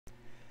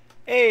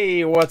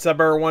Hey, what's up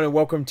everyone, and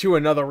welcome to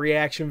another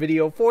reaction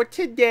video for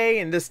today.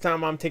 And this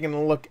time I'm taking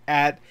a look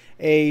at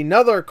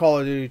another Call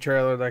of Duty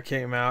trailer that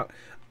came out.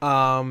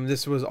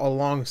 This was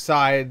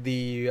alongside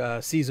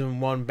the Season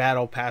 1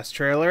 Battle Pass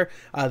trailer.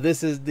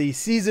 This is the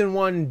Season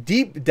 1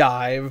 Deep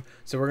Dive,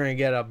 so we're going to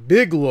get a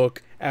big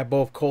look at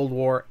both Cold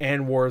War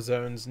and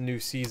Warzone's new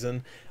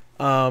season.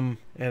 And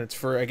it's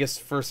for, I guess,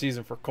 first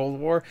season for Cold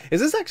War.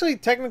 Is this actually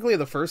technically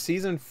the first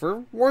season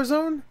for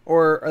Warzone?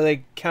 Or are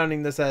they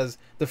counting this as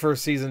the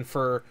first season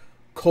for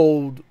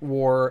Cold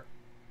War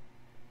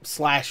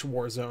slash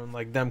Warzone?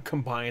 Like them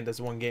combined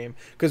as one game?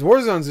 Because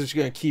Warzone's just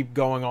going to keep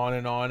going on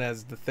and on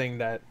as the thing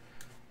that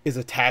is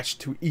attached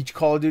to each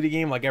Call of Duty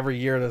game. Like every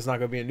year there's not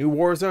going to be a new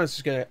Warzone. It's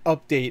just going to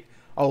update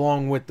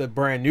along with the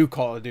brand new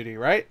Call of Duty,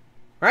 right?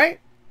 Right?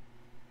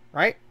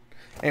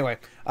 Anyway,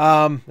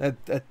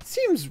 that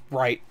seems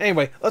right.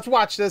 Anyway, let's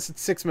watch this.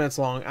 It's 6 minutes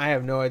long. I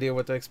have no idea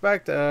what to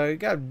expect. You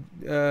got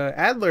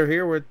Adler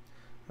here with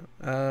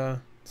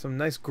some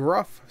nice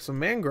gruff, some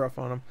man gruff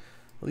on him.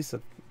 At least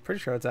I'm pretty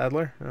sure it's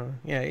Adler.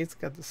 Yeah, he's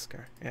got this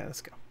scar. Yeah, let's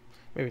go.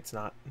 Maybe it's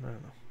not. I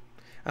don't know.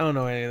 I don't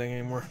know anything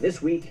anymore.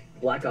 This week,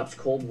 Black Ops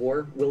Cold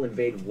War will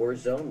invade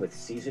Warzone with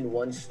Season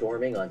 1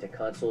 storming onto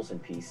consoles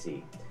and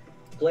PC.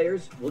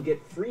 Players will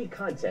get free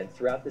content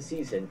throughout the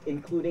season,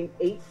 including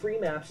 8 free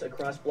maps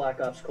across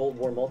Black Ops Cold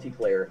War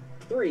multiplayer,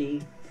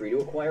 3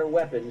 free-to-acquire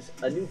weapons,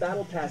 a new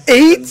Battle Pass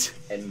system,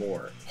 and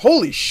more.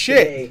 Holy shit!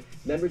 Today,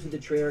 members of the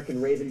Treyarch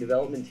and Raven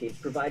development teams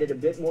provided a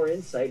bit more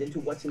insight into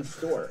what's in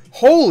store.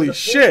 Holy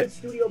shit!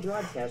 Studio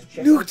broadcast,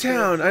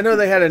 Nuketown! I know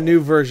they had a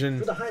new version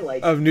the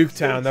of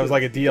Nuketown that was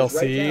like a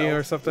DLC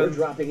or something,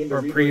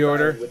 or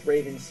pre-order. With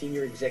Raven's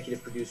senior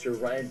executive producer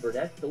Ryan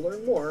Burnett to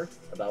learn more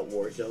about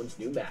Warzone's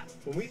new map.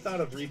 When we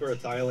thought of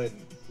Rebirth Island,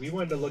 we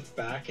wanted to look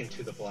back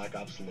into the Black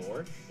Ops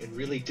lore and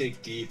really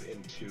dig deep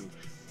into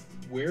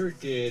where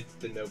did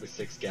the Nova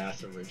 6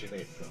 gas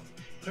originate from.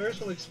 Players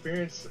will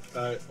experience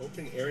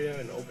open area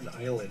and open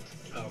island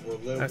where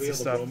they'll be able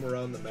to roam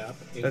around the map.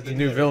 That the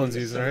new villains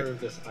use, right? The center of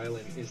this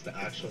island is the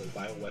actual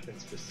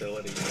bioweapons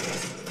facility.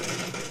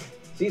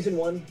 Season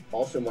 1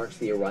 also marks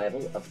the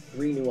arrival of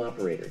 3 new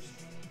operators.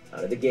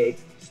 Out of the gate,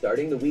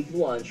 starting the week of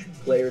launch,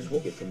 players will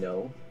get to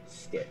know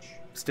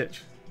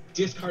Stitch.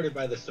 Discarded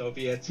by the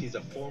Soviets, he's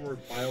a former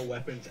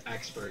bioweapons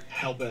expert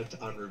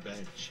hellbent on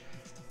revenge.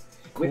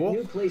 Cool. With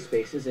new play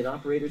spaces and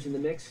operators in the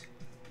mix,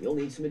 you'll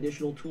need some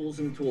additional tools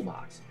in the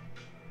toolbox.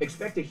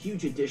 Expect a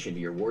huge addition to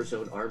your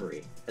Warzone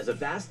armory, as a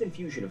vast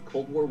infusion of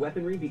Cold War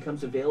weaponry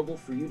becomes available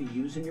for you to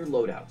use in your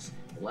loadouts.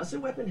 Unless a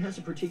weapon has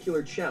a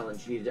particular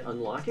challenge needed to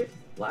unlock it,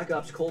 Black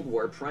Ops Cold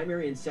War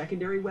primary and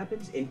secondary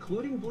weapons,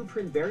 including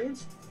blueprint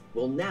variants,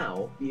 will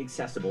now be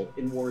accessible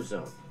in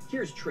Warzone.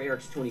 Here's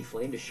Treyarch's Tony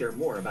Flame to share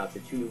more about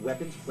the 2 new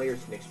weapons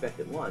players can expect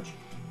at launch,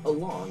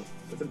 along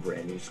with a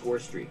brand new score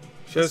streak.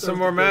 Show some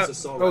more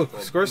maps. Oh,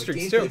 score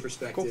streaks too.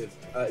 Perspective,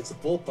 cool. It's a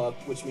bullpup,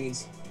 which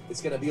means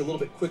it's going to be a little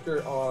bit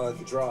quicker on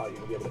the draw. You're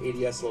going to be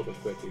able to ADS a little bit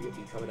quicker. You'll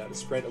be coming out of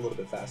sprint a little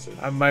bit faster.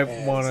 I might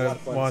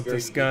want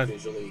this gun.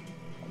 Visually.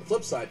 On the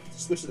flip side, to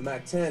switch to the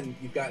MAC-10,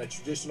 you've got a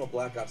traditional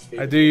Black Ops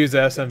favorite. I do use the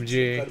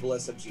SMG. Incredible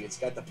SMG. It's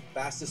got the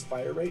fastest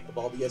fire rate of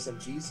all the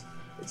SMGs.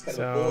 It's kind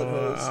of a bullet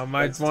hose. I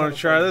might want to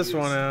try this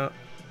one out.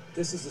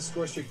 This is the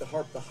score streak, the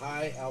HARP, the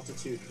high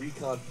altitude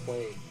recon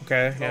plane.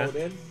 Okay, Call it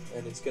in,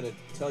 and it's going to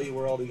tell you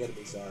where all the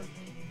enemies are.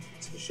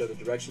 It's going to show the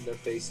direction they're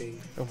facing.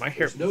 Oh, my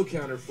hair. There's no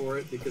counter for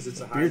it because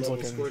it's a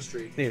high-level score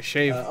streak. Need a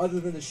shave. Other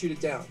than to shoot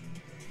it down.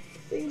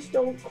 Things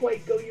don't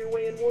quite go your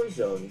way in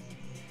Warzone.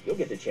 You'll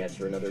get the chance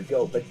for another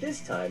go, but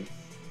this time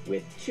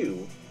with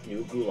 2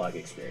 new Gulag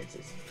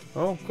experiences.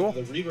 Oh, cool.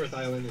 The Rebirth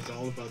Island is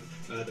all about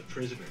the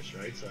prisoners,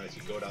 right? So as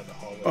you go down the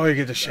hallway... Oh, you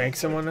get to shank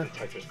someone now? The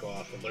detectors go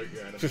off, alert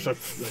your enemy, just like...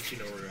 let you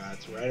know where you're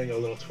at. So we're adding a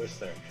little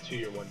twist there to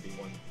your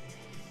 1v1.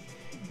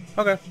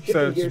 Okay,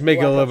 so just make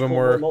it a little bit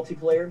more...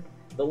 multiplayer.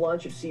 The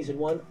launch of Season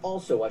 1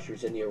 also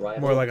ushers in the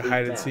arrival more like a of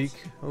hide and seek,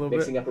 a little bit.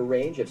 Mixing up a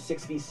range of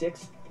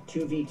 6v6,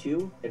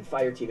 2v2, and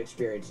fireteam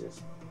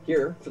experiences.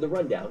 Here, for the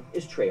rundown,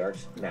 is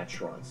Treyarch's Matt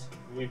Schrantz.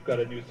 We've got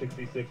a new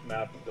 66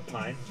 map, The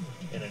Pine,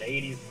 in an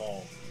 80s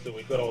mall. So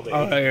we've got all the.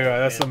 Oh, there you go.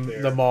 That's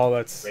the mall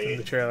that's in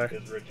the trailer.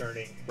 Is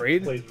returning.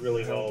 Raid plays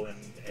really well in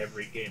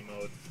every game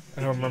mode.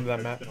 I don't remember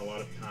that map. Spent a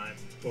lot of time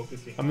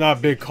focusing. I'm not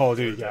a big Call of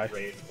Duty guy.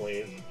 Raid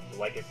plays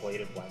like it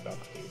played in Black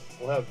Ops 2.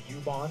 We'll have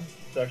U-Bahn.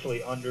 It's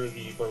actually under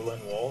the Berlin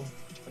Wall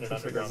in an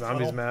underground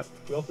zombies tunnel. Map.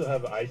 We also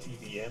have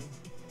ICBM,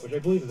 which I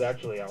believe is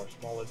actually our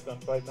smallest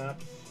gunfight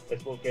map.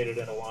 It's located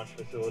in a launch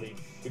facility.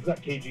 We've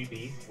got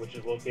KGB, which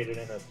is located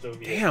in a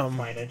Soviet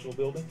financial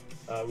building.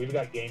 We've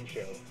got Game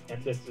Show,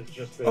 and this is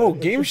just a,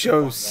 Game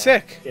Show's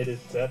sick. It is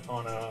set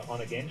on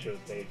a game show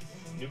stage.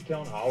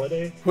 Nuketown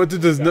Holiday. What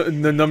did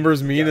the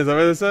numbers mean? Is that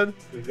what it said?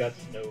 We've got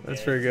Snowman.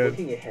 That's pretty good.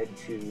 Looking ahead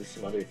to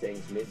some other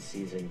things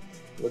mid-season,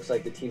 looks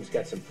like the team's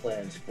got some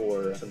plans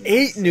for some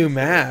 8 new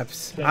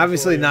maps.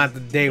 Obviously not the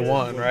day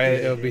one, right?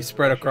 It'll be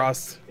spread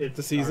across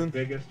the season. It's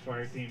our biggest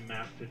fireteam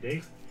map to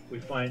date. We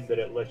find that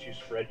it lets you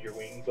spread your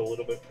wings a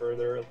little bit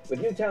further.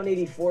 With Nuketown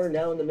 84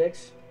 now in the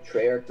mix,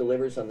 Treyarch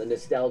delivers on the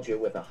nostalgia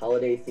with a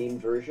holiday-themed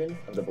version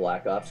of the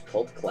Black Ops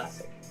cult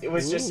classic. It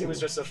was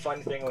just a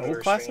fun thing when we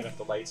were classic? stringing up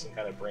the lights and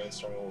kind of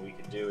brainstorming what we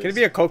could do. Can it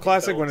be a cult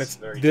classic when it's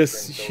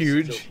this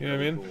huge? You know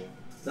what I mean? Cool.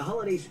 The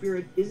holiday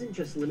spirit isn't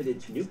just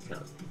limited to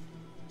Nuketown.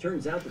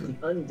 Turns out that the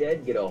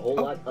undead get a whole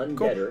lot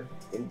undeader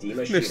in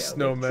There's Dimashino, with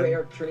snowmen.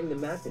 Treyarch turning the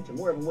map into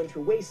more of a winter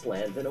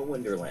wasteland than a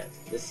wonderland.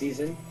 This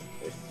season,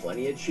 there's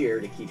plenty of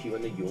cheer to keep you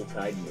in the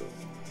Yuletide mood.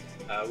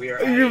 We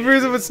are You can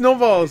freeze it with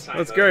snowballs. time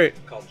That's mode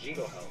great. Called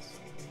Jingle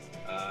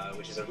Hells,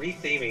 which is a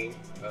retheming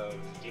of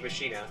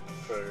Dimashina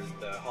for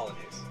the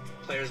holidays.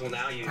 Players will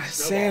now use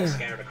snowballs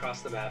scattered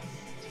across the map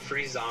to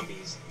freeze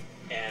zombies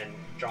and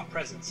drop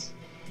presents.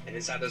 And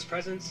inside those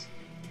presents,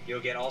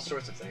 you'll get all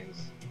sorts of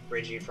things,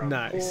 ranging from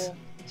Nice.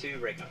 to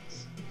ray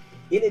guns.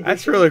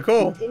 That's really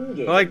cool.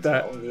 In-game I like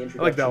that. intel and the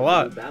I like that a introduction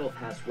lot. of new Battle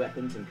Pass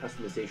weapons and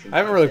customization I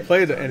haven't really content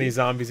played for any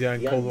zombies yet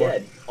in The Cold War.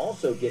 undead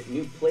also get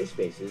new play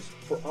spaces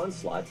for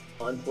Onslaught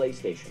on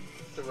PlayStation.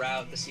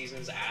 Throughout the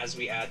seasons, as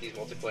we add these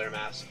multiplayer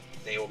maps,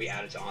 they will be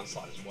added to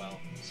Onslaught as well.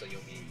 So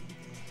you'll be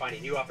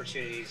finding new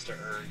opportunities to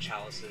earn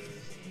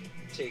chalices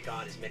and take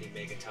on as many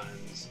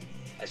megatons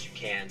as you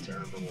can to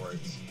earn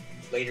rewards.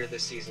 Later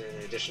this season,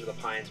 in addition to the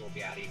Pines, we'll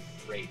be adding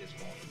Raid as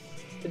well.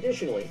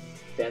 Additionally,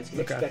 fans can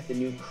expect the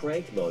new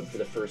Crank mode for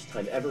the first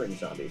time ever in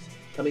Zombies,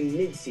 coming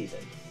mid-season,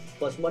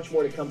 plus much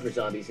more to come for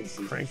Zombies in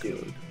Season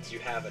 2. So you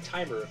have a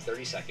timer of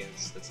 30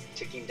 seconds that's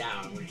ticking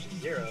down. When it reaches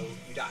 0,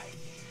 you die.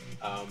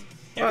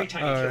 Every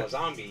time you kill a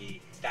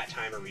zombie, that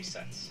timer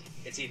resets.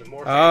 It's even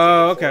more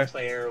fancy for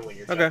player when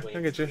you're juggling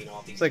I get you. between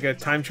all these It's like a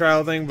time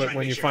trial thing, but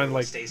when you find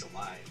like stays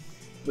alive.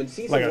 When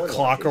season like a 1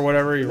 clock or launches,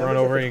 whatever, you remember run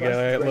that over the and you get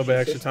quest a little bit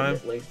extra progression time.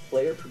 system that links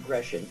player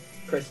progression,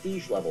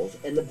 prestige levels,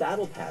 and the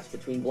battle pass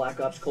between Black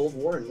Ops Cold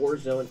War and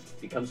Warzone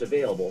becomes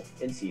available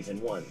in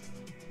Season 1.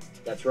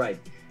 That's right.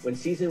 When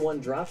Season 1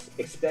 drops,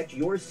 expect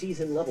your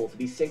season level to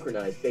be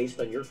synchronized based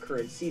on your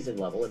current season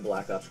level in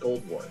Black Ops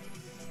Cold War.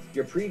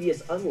 Your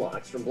previous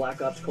unlocks from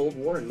Black Ops Cold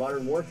War and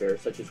Modern Warfare,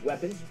 such as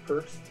weapons,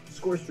 perks,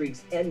 score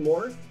streaks, and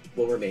more,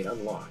 will remain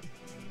unlocked.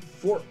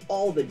 For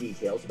all the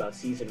details about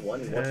Season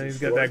 1 and what's in He's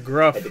store, got that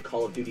gruff. head to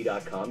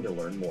callofduty.com to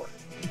learn more.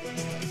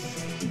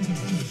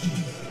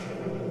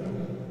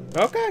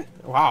 Okay.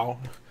 Wow.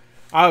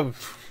 Oh,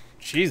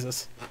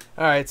 Jesus.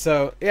 All right.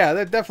 So yeah,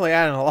 they're definitely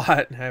adding a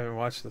lot. I haven't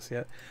watched this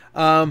yet.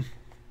 They're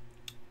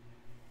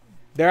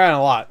adding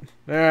a lot.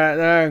 They're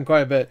adding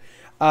quite a bit.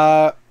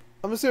 I'm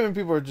assuming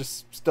people are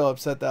just still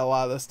upset that a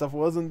lot of this stuff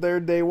wasn't there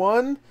day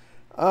one.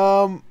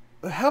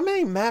 How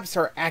many maps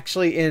are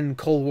actually in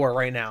Cold War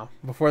right now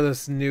before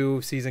this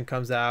new season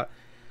comes out?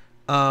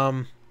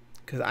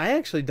 Because I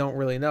actually don't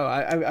really know.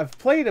 I've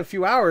played a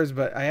few hours,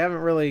 but I haven't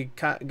really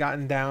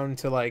gotten down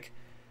to like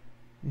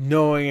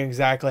knowing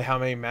exactly how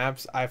many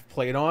maps I've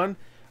played on.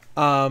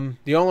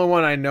 The only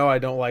one I know I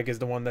don't like is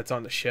the one that's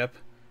on the ship.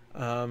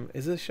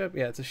 Is it a ship?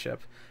 Yeah, it's a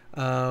ship.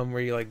 Where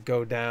you like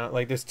go down,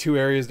 like there's 2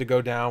 areas to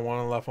go down, one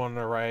on the left, one on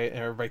the right,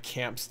 and everybody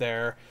camps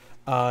there.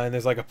 And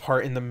there's like a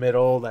part in the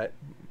middle that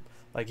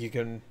like you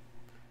can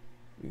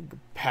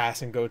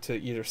pass and go to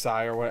either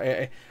side or what.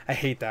 I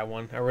hate that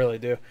one. I really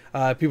do.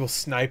 People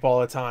snipe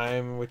all the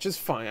time, which is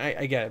fine.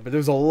 I get it, but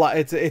there's a lot.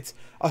 It's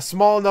a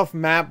small enough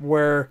map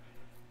where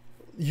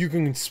you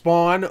can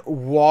spawn,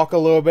 walk a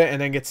little bit,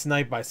 and then get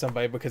sniped by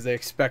somebody because they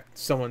expect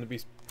someone to be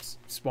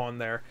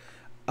spawned there.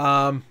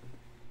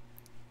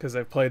 Because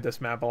I've played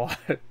this map a lot.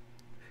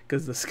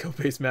 Because the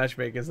skill-based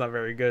matchmaking is not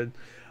very good.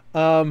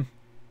 I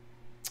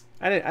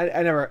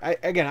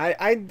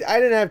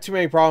didn't have too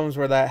many problems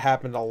where that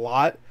happened a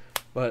lot,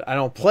 but I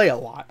don't play a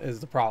lot is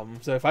the problem.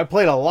 So if I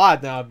played a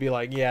lot, now I'd be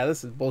like, yeah,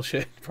 this is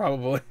bullshit,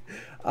 probably.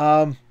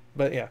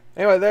 But yeah.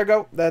 Anyway, there you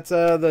go. That's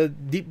the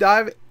deep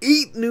dive.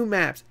 8 new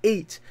maps.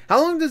 8. How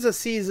long does a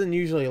season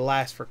usually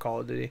last for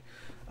Call of Duty?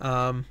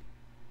 I'm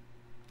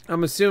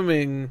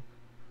assuming,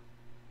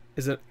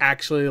 is it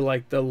actually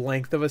like the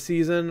length of a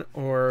season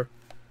or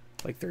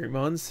like 3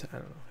 months? I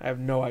don't know. I have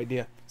no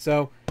idea.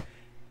 So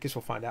guess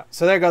we'll find out.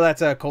 So there you go.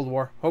 That's Cold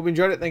War. Hope you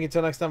enjoyed it. Thank you.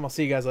 Until next time. I'll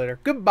see you guys later.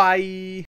 Goodbye.